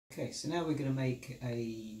Okay, so now we're going to make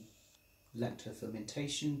a lacto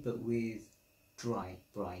fermentation, but with dry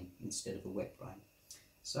brine instead of a wet brine.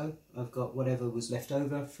 So I've got whatever was left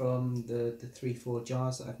over from the 3-4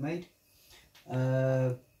 jars that I've made.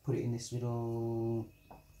 Put it in this little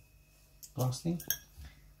glass thing.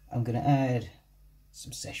 I'm going to add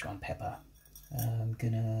some Szechuan pepper. I'm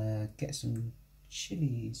going to get some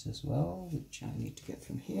chilies as well, which I need to get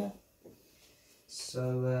from here.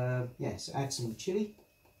 So yes, add some chili.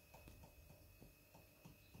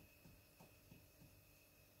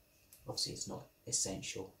 Obviously it's not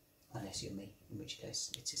essential unless you're me, in which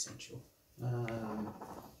case it's essential.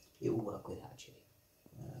 It will work without chili.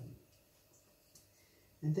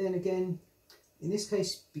 And then again, in this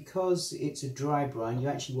case, because it's a dry brine, you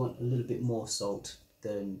actually want a little bit more salt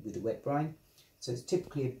than with a wet brine. So it's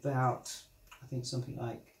typically about, I think, something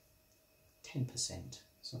like 10%,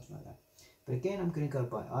 something like that. But again, I'm going to go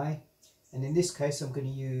by eye. And in this case, I'm going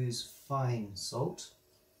to use fine salt.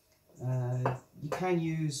 You can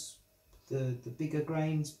use the bigger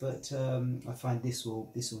grains, but I find this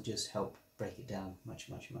will just help break it down much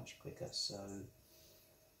quicker. So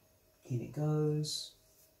in it goes.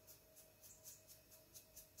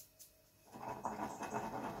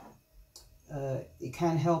 It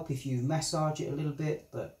can help if you massage it a little bit,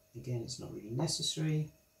 but again, it's not really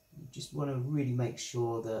necessary. You just want to really make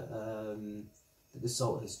sure that, that the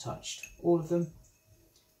salt has touched all of them.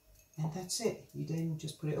 And that's it. You then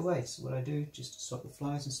just put it away. So what I do, just to stop the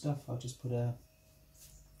flies and stuff, I'll just put a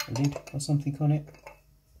lid or something on it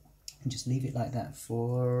and just leave it like that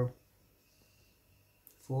for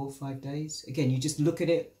 4 or 5 days. Again, you just look at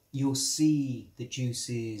it, you'll see the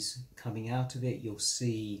juices coming out of it, you'll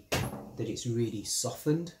see that it's really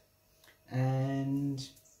softened, and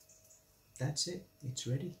that's it, it's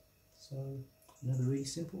ready. So another really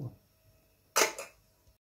simple one.